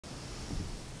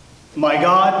My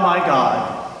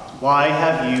God, why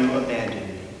have you abandoned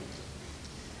me?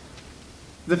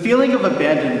 The feeling of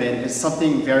abandonment is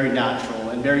something very natural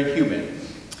and very human.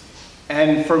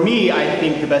 And for me, I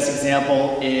think the best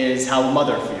example is how a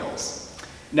mother feels.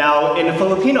 Now, in a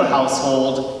Filipino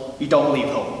household, you don't leave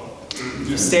home.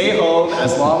 You stay home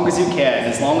as long as you can,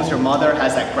 as long as your mother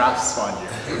has that grasp on you.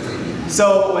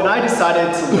 So when I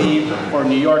decided to leave for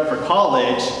New York for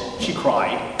college, she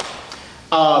cried.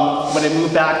 When I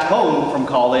moved back home from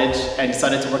college and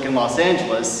decided to work in Los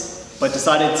Angeles, but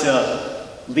decided to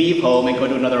leave home and go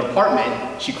to another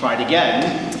apartment, she cried again.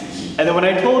 And then when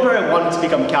I told her I wanted to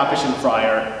become a Capuchin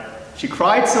friar, she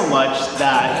cried so much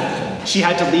that she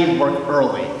had to leave work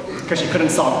early because she couldn't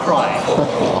stop crying.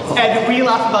 And we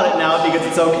laugh about it now because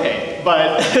it's okay.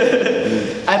 But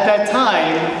at that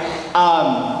time,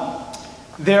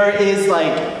 there is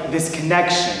like this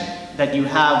connection that you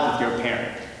have with your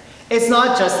parent. It's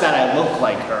not just that I look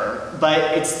like her,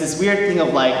 but it's this weird thing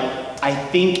of like, I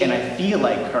think and I feel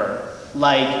like her.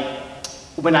 Like,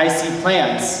 when I see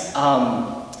plants,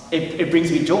 it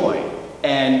brings me joy.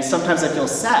 And sometimes I feel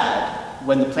sad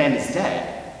when the plant is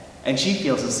dead. And she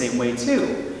feels the same way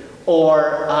too.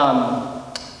 Or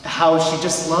how she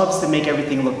just loves to make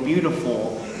everything look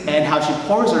beautiful and how she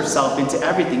pours herself into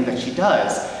everything that she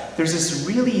does. There's this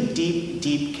really deep,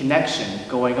 deep connection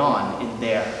going on in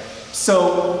there.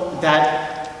 So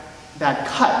that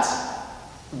cut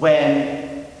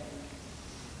when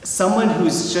someone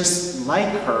who's just like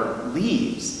her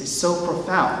leaves is so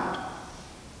profound.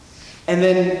 And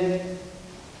then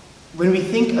when we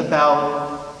think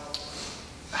about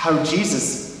how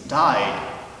Jesus died,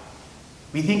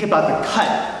 we think about the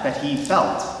cut that he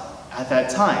felt at that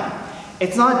time.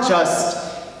 It's not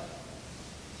just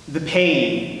the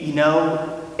pain, you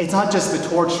know? It's not just the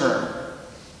torture.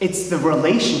 It's the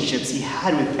relationships he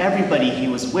had with everybody he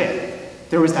was with.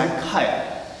 There was that cut.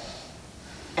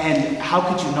 And how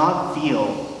could you not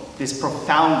feel this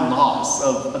profound loss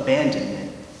of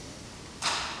abandonment?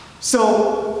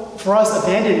 So for us,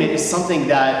 abandonment is something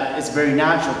that is very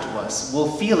natural to us.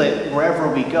 We'll feel it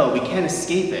wherever we go. We can't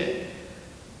escape it.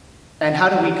 And how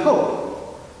do we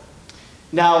cope?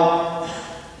 Now,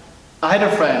 I had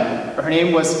a friend. Her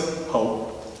name was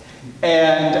Hope.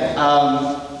 And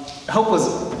Hope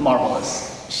was marvelous.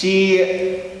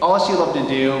 All she loved to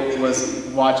do was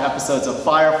watch episodes of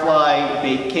Firefly,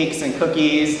 bake cakes and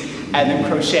cookies, and then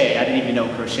crochet. I didn't even know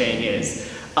what crocheting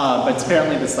is. But it's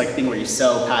apparently this like thing where you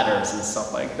sew patterns and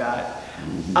stuff like that.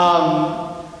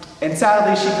 And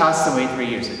sadly, she passed away 3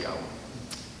 years ago.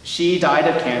 She died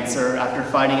of cancer after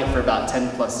fighting it for about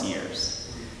 10 plus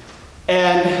years.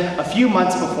 And a few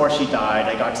months before she died,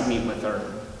 I got to meet with her.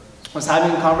 I was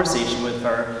having a conversation with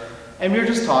her, and we were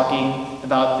just talking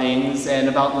about things and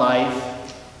about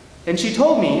life. And she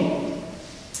told me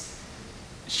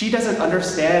she doesn't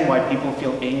understand why people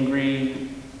feel angry,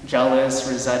 jealous,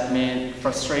 resentment,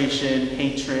 frustration,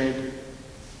 hatred.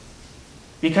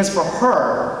 Because for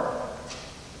her,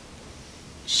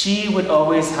 she would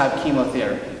always have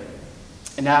chemotherapy.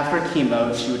 And after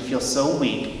chemo, she would feel so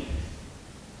weak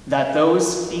that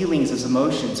those feelings, those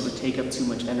emotions would take up too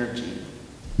much energy.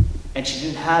 And she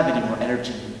didn't have any more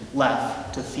energy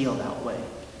left to feel that way.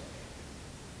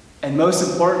 And most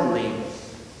importantly,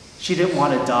 she didn't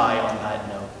want to die on that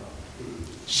note.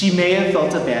 She may have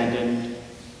felt abandoned.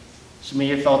 She may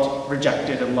have felt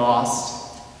rejected and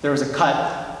lost. There was a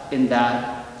cut in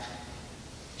that.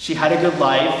 She had a good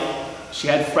life. She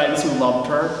had friends who loved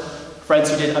her, friends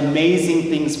who did amazing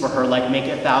things for her, like make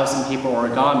 1,000 paper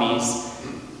origamis.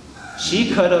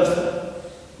 She could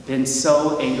have been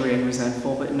so angry and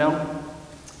resentful, but no.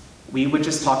 We would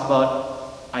just talk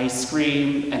about ice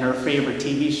cream and her favorite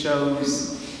TV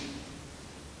shows.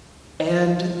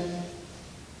 And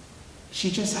she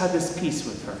just had this peace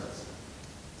with her.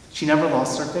 She never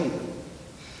lost her faith.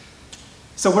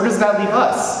 So where does that leave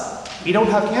us? We don't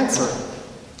have cancer.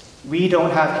 We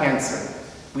don't have cancer.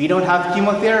 We don't have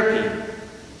chemotherapy.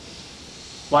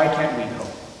 Why can't we hope?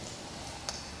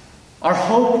 Our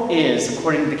hope is,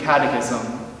 according to the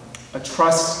Catechism, a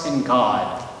trust in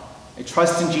God, a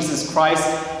trust in Jesus Christ,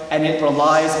 and it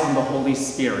relies on the Holy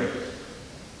Spirit.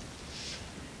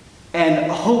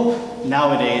 And hope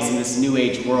nowadays in this new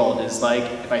age world is like,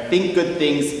 if I think good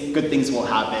things will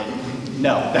happen.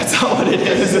 No, that's not what it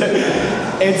is.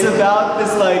 It's about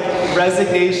this like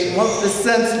resignation,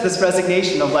 this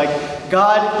resignation of like,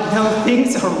 God, no,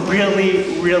 things are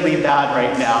really, really bad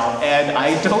right now, and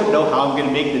I don't know how I'm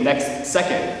gonna make the next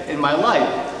second in my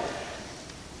life.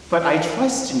 But I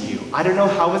trust in you. I don't know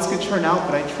how it's gonna turn out,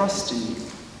 but I trust in you.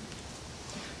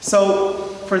 So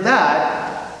for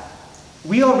that,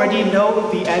 We already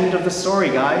know the end of the story,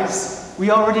 guys.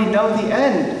 We already know the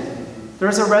end.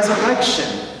 There's a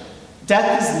resurrection.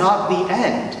 Death is not the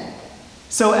end.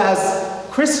 So as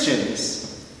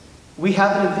Christians, we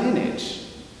have an advantage.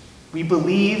 We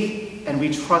believe and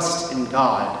we trust in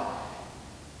God.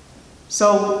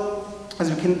 So as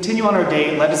we continue on our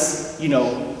day, let us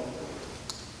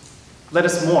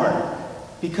mourn,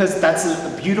 because that's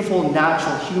a beautiful,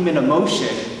 natural human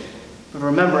emotion. But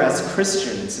remember, as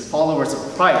Christians, as followers of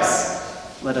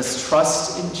Christ, let us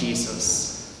trust in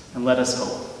Jesus and let us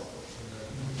hope.